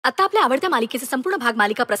आता आपल्या आवडत्या मालिकेचे संपूर्ण भाग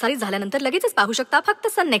मालिका प्रसारित झाल्यानंतर लगेचच पाहू शकता फक्त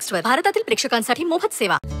सन नेक्स्ट वर. भारतातील प्रेक्षकांसाठी मोफत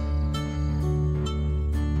सेवा.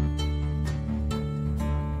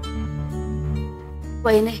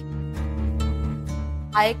 वहिने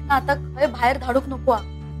ऐक ना, आता खय बाहेर धाडूक नको.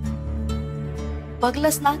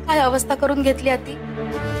 बघलस ना काय अवस्था करून घेतली आती.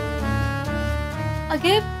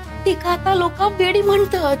 अगे तिका आता लोक बेडी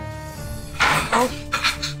म्हणतात.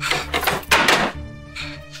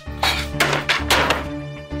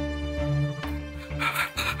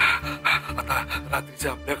 आता रात्रीचे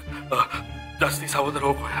आपल्या जास्ती सावध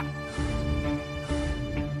राहू होया.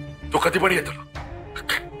 तो कधी पण येतो,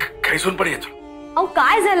 खैसून पण येतो. अहो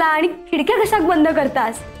काय झाला आणि खिडक्या कशाक बंद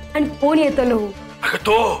करतास आणि कोण येतो लो? अगं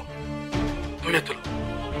तो येतो.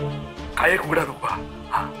 काय एक उघडा नको.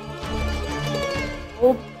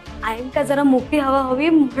 हो आयंका जरा मोकळी हवा हवी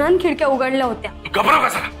म्हणून खिडक्या उघडल्या होत्या. तू घबराव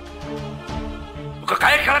कसा? तुका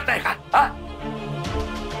काय कळत नाही का?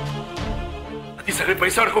 ती सगळे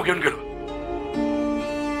पैसे अडकू घेऊन गेलो.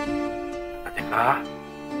 ते का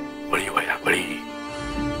बळी वया बळी.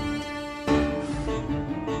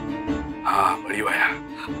 हा बळी वया.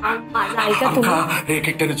 माझं ऐका तुम्ही. एक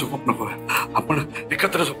एकट्याने झोपत नको. आपण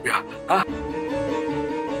एकत्र झोपूया.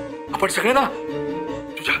 आपण सगळे ना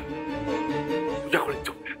तुझ्या खोलीत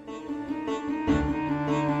झोपूया.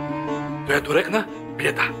 तुझ्या दुरेक ना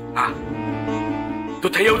येता. तू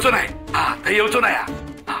थै येऊचो नाही. थै येऊचो नाही.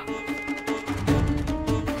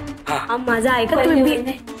 माझं ऐका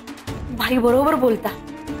तुम्ही. भाई बरोबर बोलता.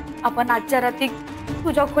 आपण आजच्या रात्री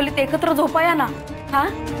तुझ्या खोलीत एकत्र झोपाया ना. हा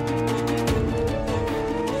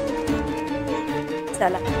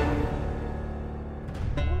चला.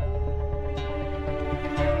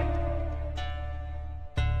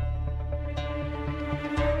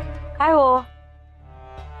 काय हो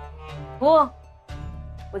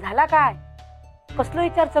हो झाला काय? कसलो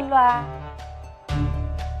विचार चाललो आ?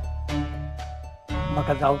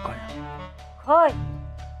 मका जाऊ काय? होय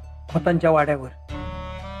खोतांच्या वाड्यावर.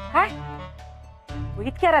 काय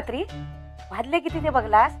इतक्या रात्री वाजले किती ते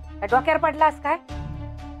बघलास? डोक्यावर पडलास काय?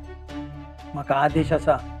 मका आदेश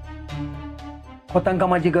असा, खोतांका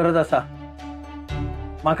माझी गरज असा,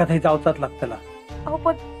 माका थंय जावचाच लागतला. अहो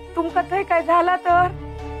पण तुमका थंय काय झाला तर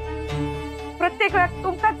प्रत्येक वेळा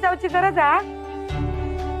तुमकाच जाऊची गरज आ.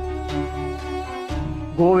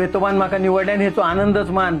 गो वेतोबान माका निवडल्यान हेचो आनंदच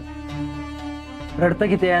मान. रडत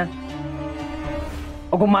किती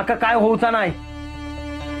अगो माका काय होऊचा नाही.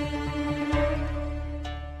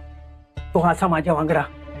 तो असा माझ्या वांगडा.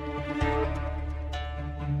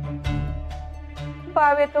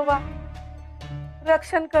 बाव येतो बा,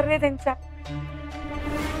 रक्षण कर रे त्यांच्या.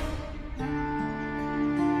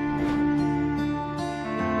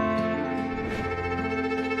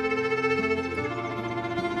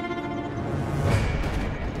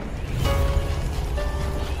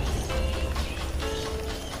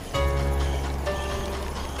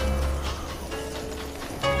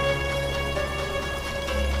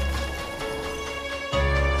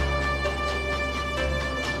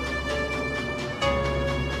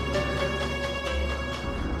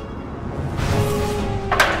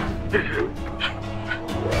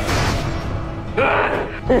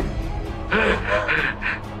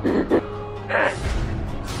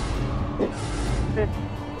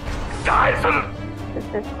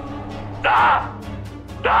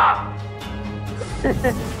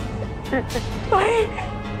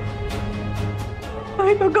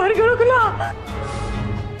 तो घर गळकला.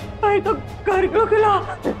 तो घर गळकला.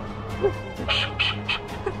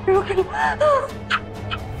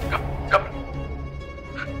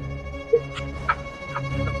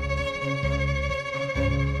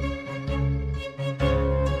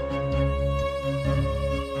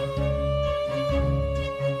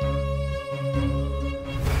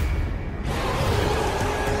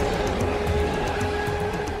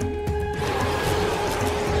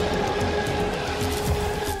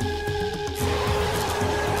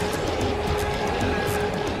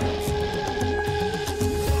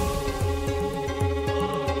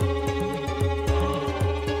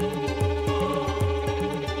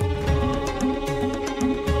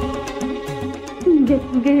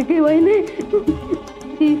 वहिने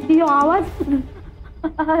ही आवाज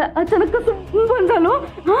अचानक कसं बंद झालो?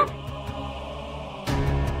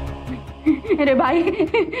 अरे बाई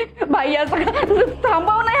बाई या सगळं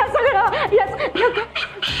थांबव ना. या सगळं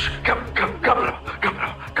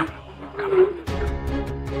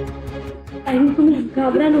तुम्ही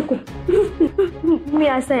घाबरा नको. मी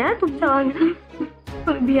असं आहे तुमच्या अंगणात.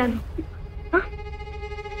 तुम्ही बिया नको.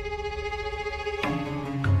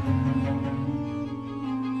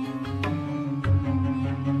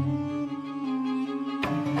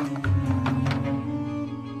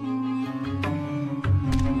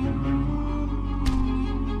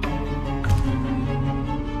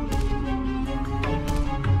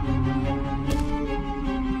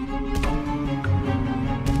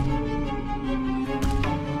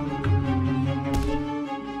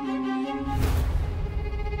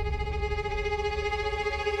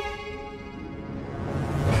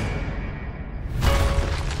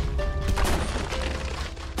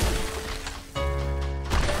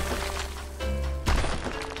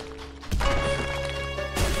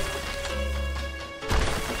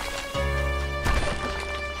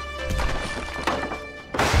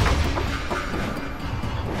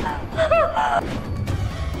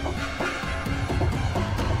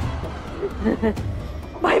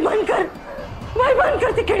 बाई बंद कर, बाई बंद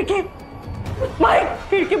कर ती खिडकी, बाई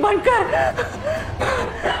खिडकी बंद कर.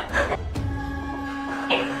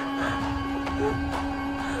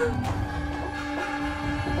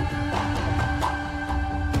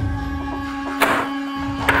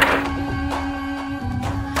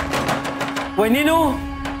 वहिनीनू,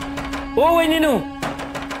 ओ वहिनीनू,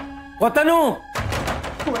 होतानू.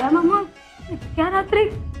 पोळ्या मामा इतक्या रात्री.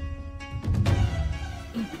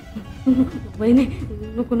 वहिनी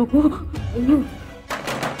नको नको.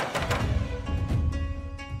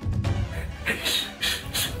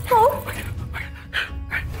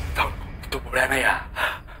 तो पोळ्या नाही या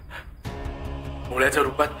पोळ्याच्या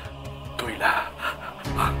रूपात तो इला.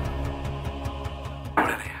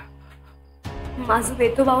 पोळ्या नाही या. माझं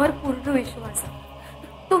वेतोबावर पूर्ण विश्वास आहे.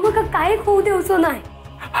 तो मका काय होऊ देवचो नाही.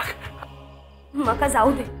 मका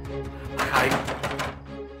जाऊ दे. काय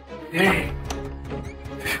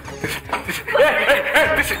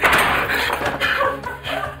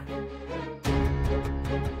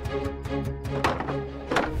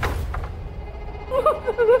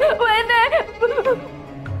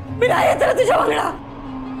मी नाही येताना तुझ्या वागडा,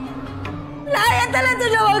 नाही येताना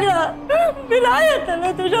तुझ्या वागडा, मी नाही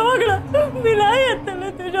येताना तुझ्या वागडा, मी नाही येताना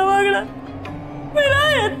तुझ्या वागडा, मी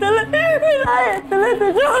नाही येताना, मी नाही येताना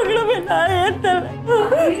तुझ्या वागडा, मी नाही येताना,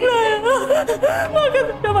 मग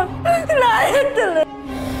तुझ्या वागडा नाही येताना.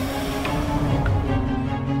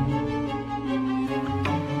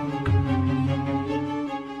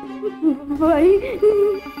 बाई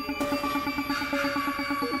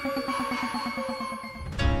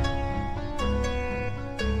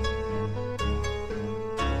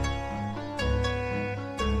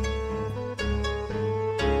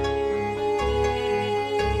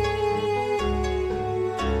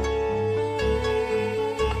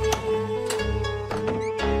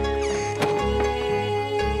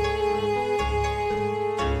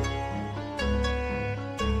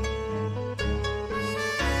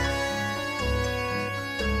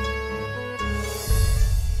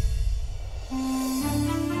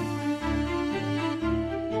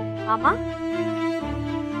मामा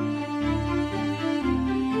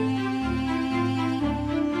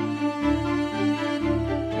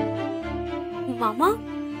मामा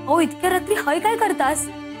अहो इतक्या रात्री हय काय करतास?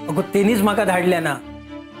 अगो तेनीच माका धाडल्या ना.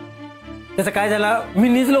 त्याचं काय झाला, मी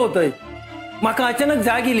निजलो होतोय, माका अचानक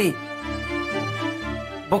जाग गेली.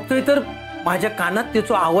 बघतोय तर माझ्या कानात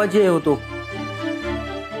त्याचा आवाज ये होतो.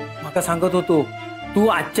 माका सांगत होतो तू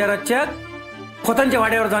आजच्या रातच्या खोतांच्या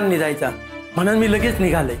वाड्यावर जाऊन निघायचा, म्हणून मी लगेच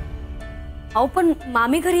निघाले. अहो पण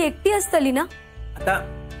मामी घरी एकटी असतली ना. आता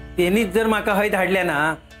त्यांनीच जर माका हय धाडल्या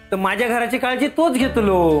ना तर माझ्या घराची काळजी तोच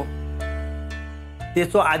घेतलो.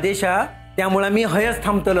 त्याचा आदेश हा, त्यामुळे मी हयच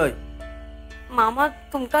थांबतलोय. मामा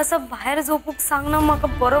तुमका असं बाहेर झोपूक सांगणं मका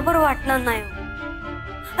बरोबर वाटणार नाही.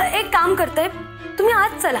 एक काम करताय, तुम्ही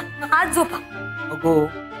आज चला, आज झोपा. अगो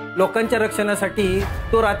लोकांच्या रक्षणासाठी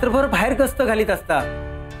तो रात्रभर बाहेर गस्त घालीत असता.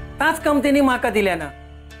 ताच काम त्यांनी माका दिल्या ना.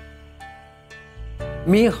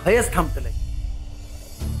 मी हयच थांबतलोय.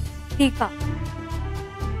 ठीक आहे,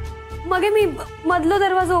 मग मी मधलो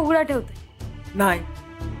दरवाजा उघडा ठेवते. नाही,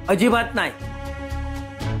 अजिबात नाही.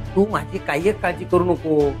 तू माझी काही एक काळजी करू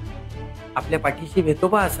नको. आपल्या पाठीशी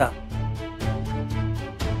वेतोबा असा.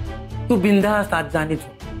 तू बिनधास्त आज जाणीच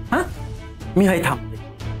हो. हा, मी हय थांबते.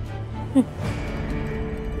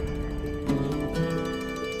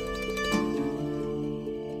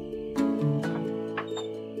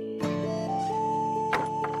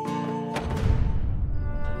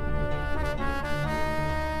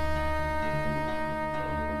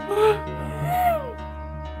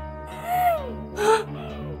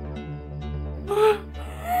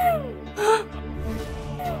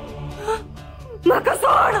 माका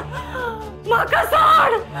सोड, माका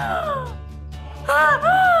सोड,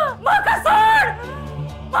 माका सोड,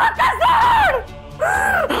 माका सोड.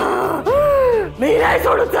 मी नाही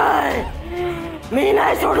सोडूच आहे, मी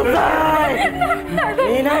नाही सोडूच आहे,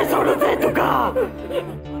 मी नाही सोडूच आहे. तुका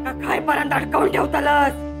काय पर्यंत अडकावून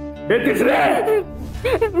ठेवतालस? हे तिसरे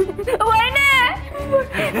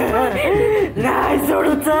नाही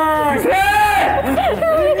सोडूच आहे.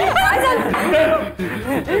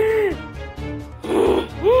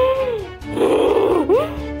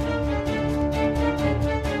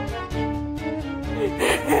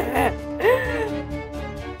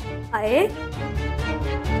 आहे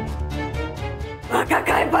माका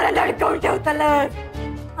काय पर्यंत अडकावून ठेवतालस?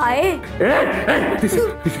 आहे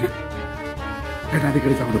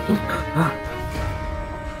तिकडे जाऊ नको.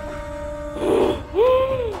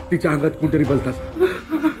 तिच्या अंगात कोणतरी बोलतास.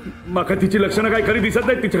 माका तिची लक्षणं काय खरी दिसत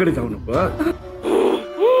नाही. तिच्याकडे जाऊ नको.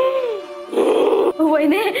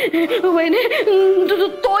 वहिने वहिने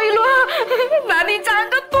तो इलो नानीच्या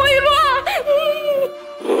अंगात तो इलो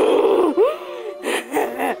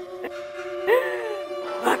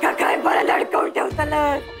माका काय बरं लडकवून ठेवताल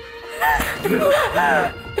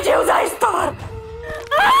जीव जाईस तर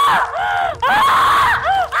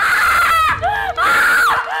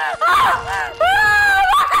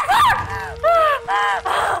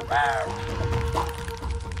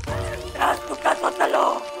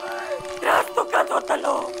त्रास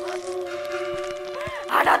होतलो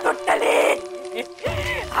हाडा तुटली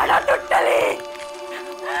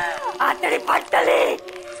आतडी फाटली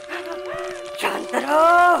शांत रो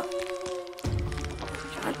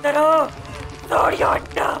सोड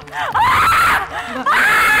वाटत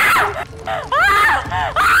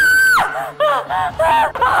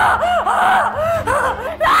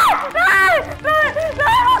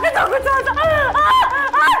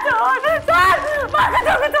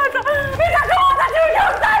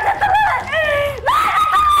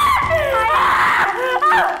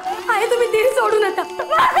आहे तुम्ही तीर सोडू नका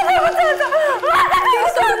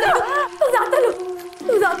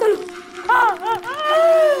तू जातलो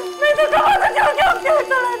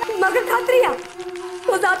मग खात्री या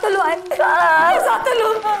तो जातलो आहे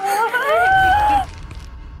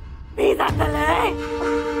मी जातलय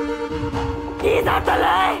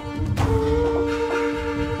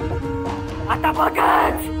आता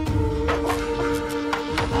बघच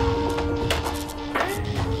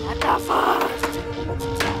आता बघ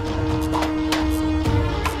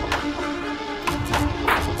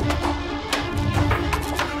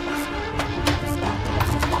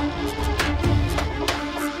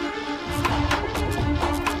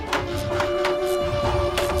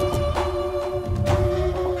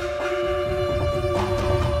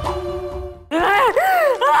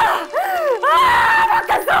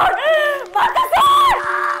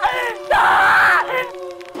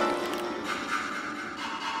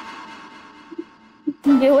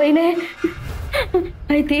वहिने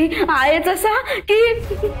माहिती आहेच असा की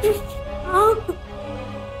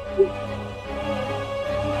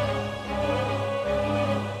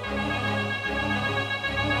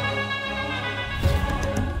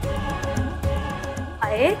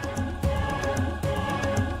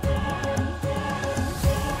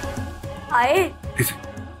आहे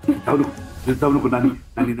जाऊ नको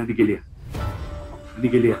नानी गेली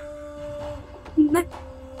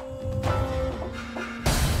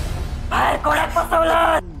बाहेर कोणात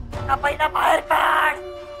बसवलं का पहिला बाहेर काढ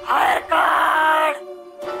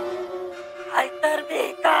तर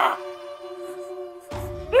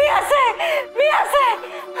मी असे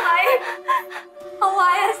आहे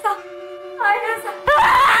असा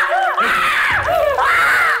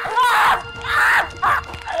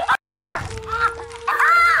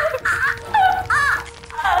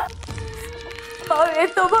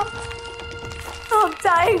येतो बा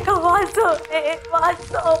आमच्या आईका वाचो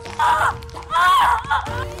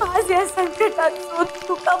आज या संकटात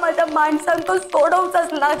तुका माझ्या माणसांक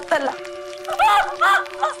सोडवचाच लागतला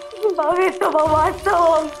भाऊ येतो बा वाचो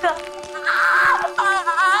आमचा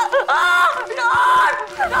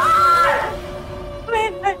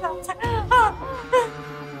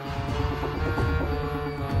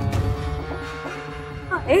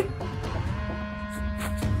आहे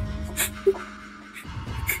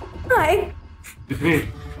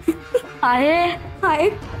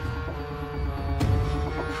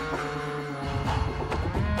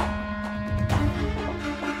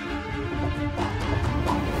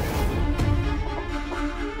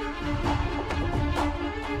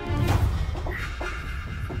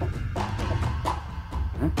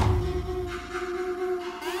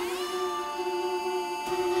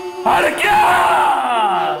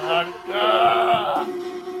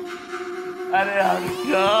अरे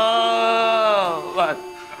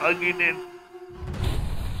आगिने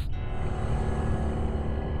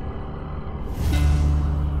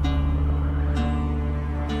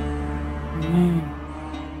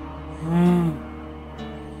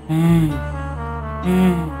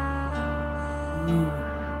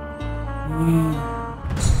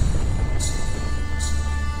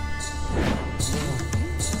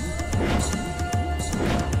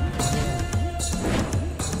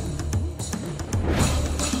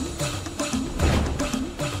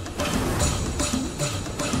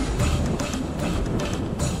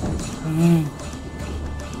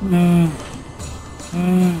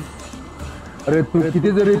अरे तू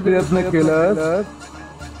किती जरी प्रयत्न केलास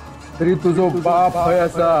तरी तुझो बाप हय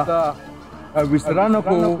असा विसरा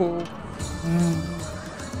नको.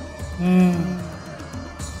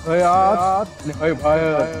 हय आत आणि हय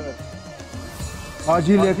बाहेर.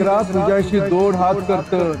 माझी लेकरा तुझ्याशी 2 हात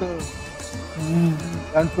करत.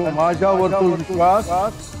 त्यांचा माझ्यावरचा विश्वास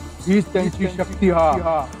हीच त्यांची शक्ती हा,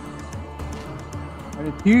 आणि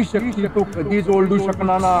ती शक्ती तो कधीच ओलडू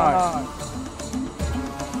शकणार नाही.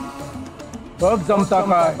 बघ जमता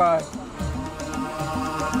काय.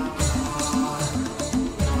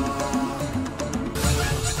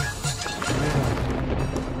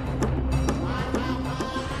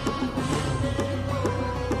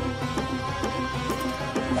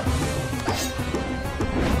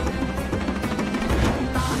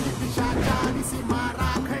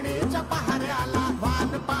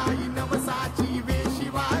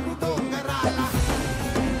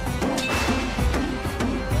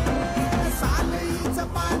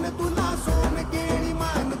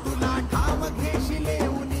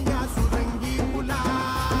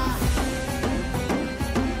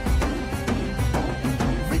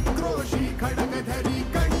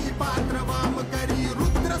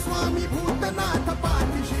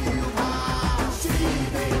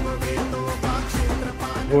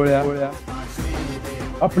 गोळ्या,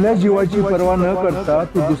 आपल्या जीवाची पर्वा न करता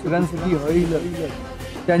तू दुसऱ्यांसाठी हळील,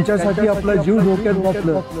 त्यांच्यासाठी आपला जीव धोक्यात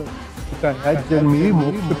घातलं, ह्याच जन्मी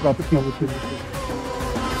मोक्ष प्राप्ती होते.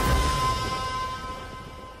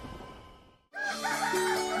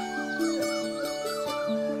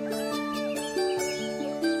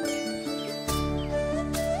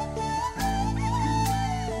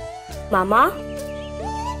 मामा,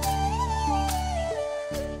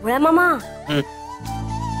 गोळ्या मामा,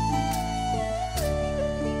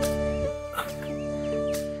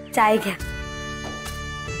 चाय घ्या.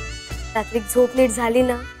 रात्री झोप नीट झाली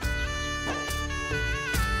ना?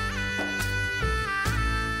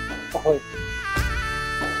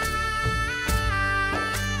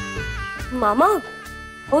 मामा,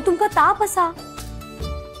 हो तुमका ताप असा?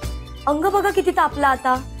 अंग बघा किती तापला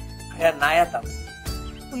आता. नाही आता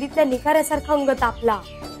चुलीतल्या निखाऱ्यासारखा अंग तापला.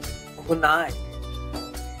 हो नाही,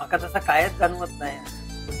 माका तसा कायच जाणवत नाही.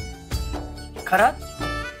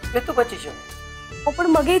 खरंच येतो बची शब्द. पण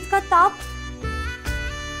मग इतका ताप?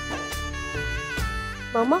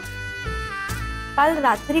 मामा, काल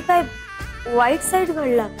रात्री काय वाईट साईड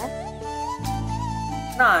घडला काय?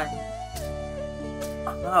 नाही,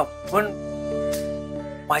 पण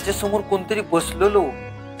माझ्या समोर कोणतरी बसलेलो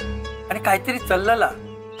आणि काहीतरी चाललेला.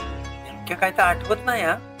 नेमक्या काय तर आठवत नाही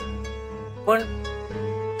हा, पण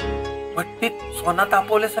भट्टीत सोना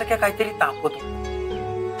तापवल्यासारख्या काहीतरी तापत होत.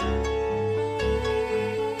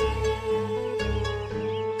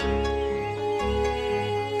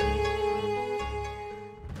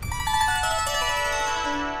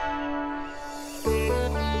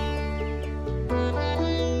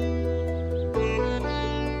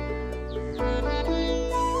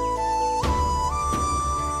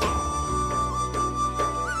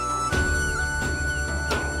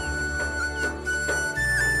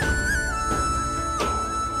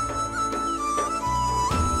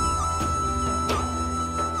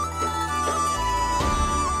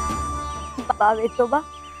 वेतोबा,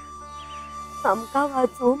 आमका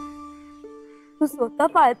वाचून तू स्वतः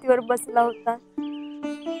पाळतीवर बसला होता.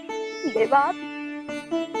 देवा,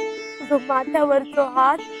 तुझो माथ्यावरचो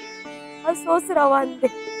हात असोच रवान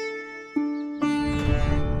दे.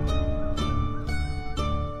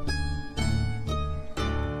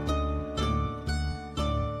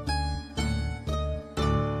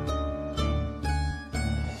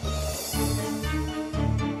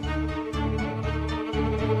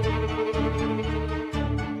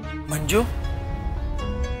 मंजू,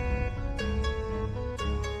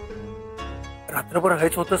 रात्रभर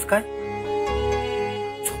हेच होतस काय?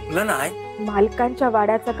 झोपलं नाही? मालकांच्या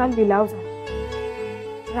वाड्याचा काल लिलाव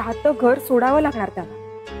झाला. राहतं घर सोडावं लागणार त्याला.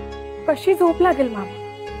 कशी झोप लागेल मामा?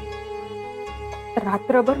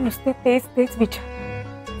 रात्रभर नुसते तेच तेच विचार.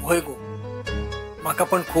 होय गो, माका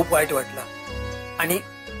पण खूप वाईट वाटलं. आणि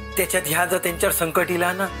त्याच्यात ह्या जर त्यांच्यावर संकट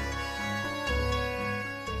इला ना,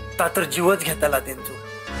 तर जीवच घेताला त्यांचं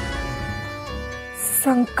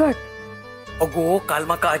संकट. अगो, काल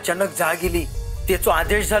माका अचानक जाग गेली. त्याचा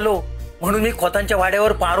आदेश झालो म्हणून मी खोतांच्या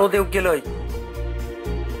वाड्यावर पारो देव केलोय.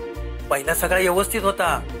 पहिला सगळा व्यवस्थित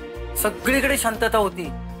होता, सगळीकडे शांतता होती.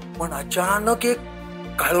 पण अचानक एक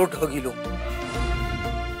काळो ढग गेलो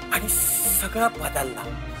आणि सगळा बदलला.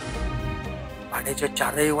 वाड्याच्या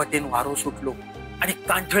चारही वाटेन वारो सुटलो आणि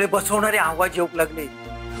कांठळे बसवणारे आवाज येऊ लागले.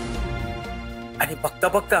 आणि बघता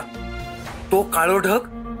बघता तो काळो ढग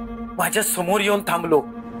माझ्या समोर येऊन थांबलो.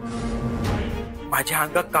 माझ्या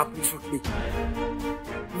अंगात कापणी सुटली,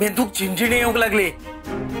 मेंदूक झिंझिणे येऊ लागले.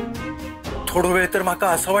 थोडा वेळ तर माका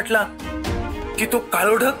असं वाटला की तो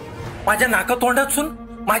काळो ढग माझ्या नाका तोंडातून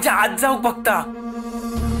माझ्या आत जाऊ बघता.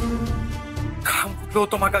 घाम फुटलो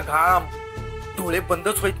होतो माका, घाम. डोळे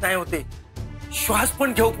बंदच होत नाही होते. श्वास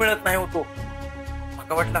पण घेऊक मिळत नाही होतो.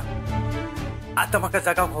 माका वाटला आता माका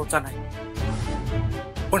जागा व्हावचा नाही,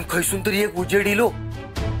 पण खैसून तरी एक उजेड इलो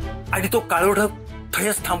आणि तो काळो ढग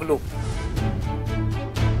थयच थांबलो.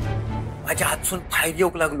 माझ्या हातसून बाहेर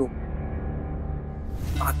येऊक लागलो.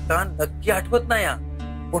 आता नक्की आठवत नाही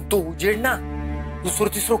पण तो उजेड ना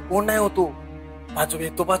दुसरं तिसरं कोण नाही होतो, माझं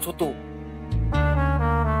वेतोबाच होतो.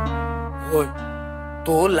 होय,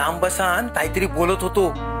 तो लांब बसान काहीतरी बोलत होतो,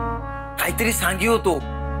 काहीतरी सांगी होतो,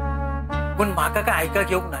 पण माका काय ऐका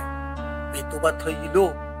घेऊ नाही. वेतोबा थय इलो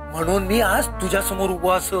म्हणून मी आज तुझ्या समोर उभो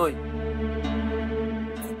असय.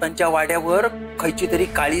 भूतांच्या वाड्यावर खयची तरी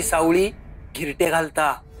काळी सावळी घिरटे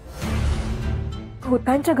घालता.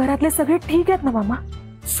 भूतांच्या घरातले सगळे ठीक आहेत ना मामा?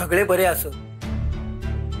 सगळे बरे असत,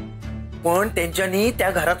 पण त्यांच्यानी त्या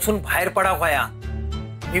घरातून बाहेर पडा व्हाया.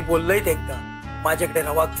 मी बोललोय त्यांना माझ्याकडे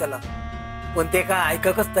रवाक चला, पण ते काय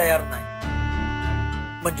ऐककच तयार नाही.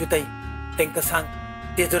 मंजुताई, त्यांना सांग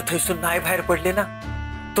ते जर थैसून नाही बाहेर पडले ना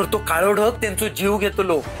तर तो काळो ढग त्यांचा जीव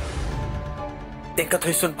घेतलो. त्यांना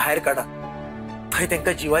थैसून बाहेर काढा. थंय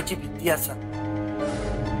त्यांना जीवाची भीती असा.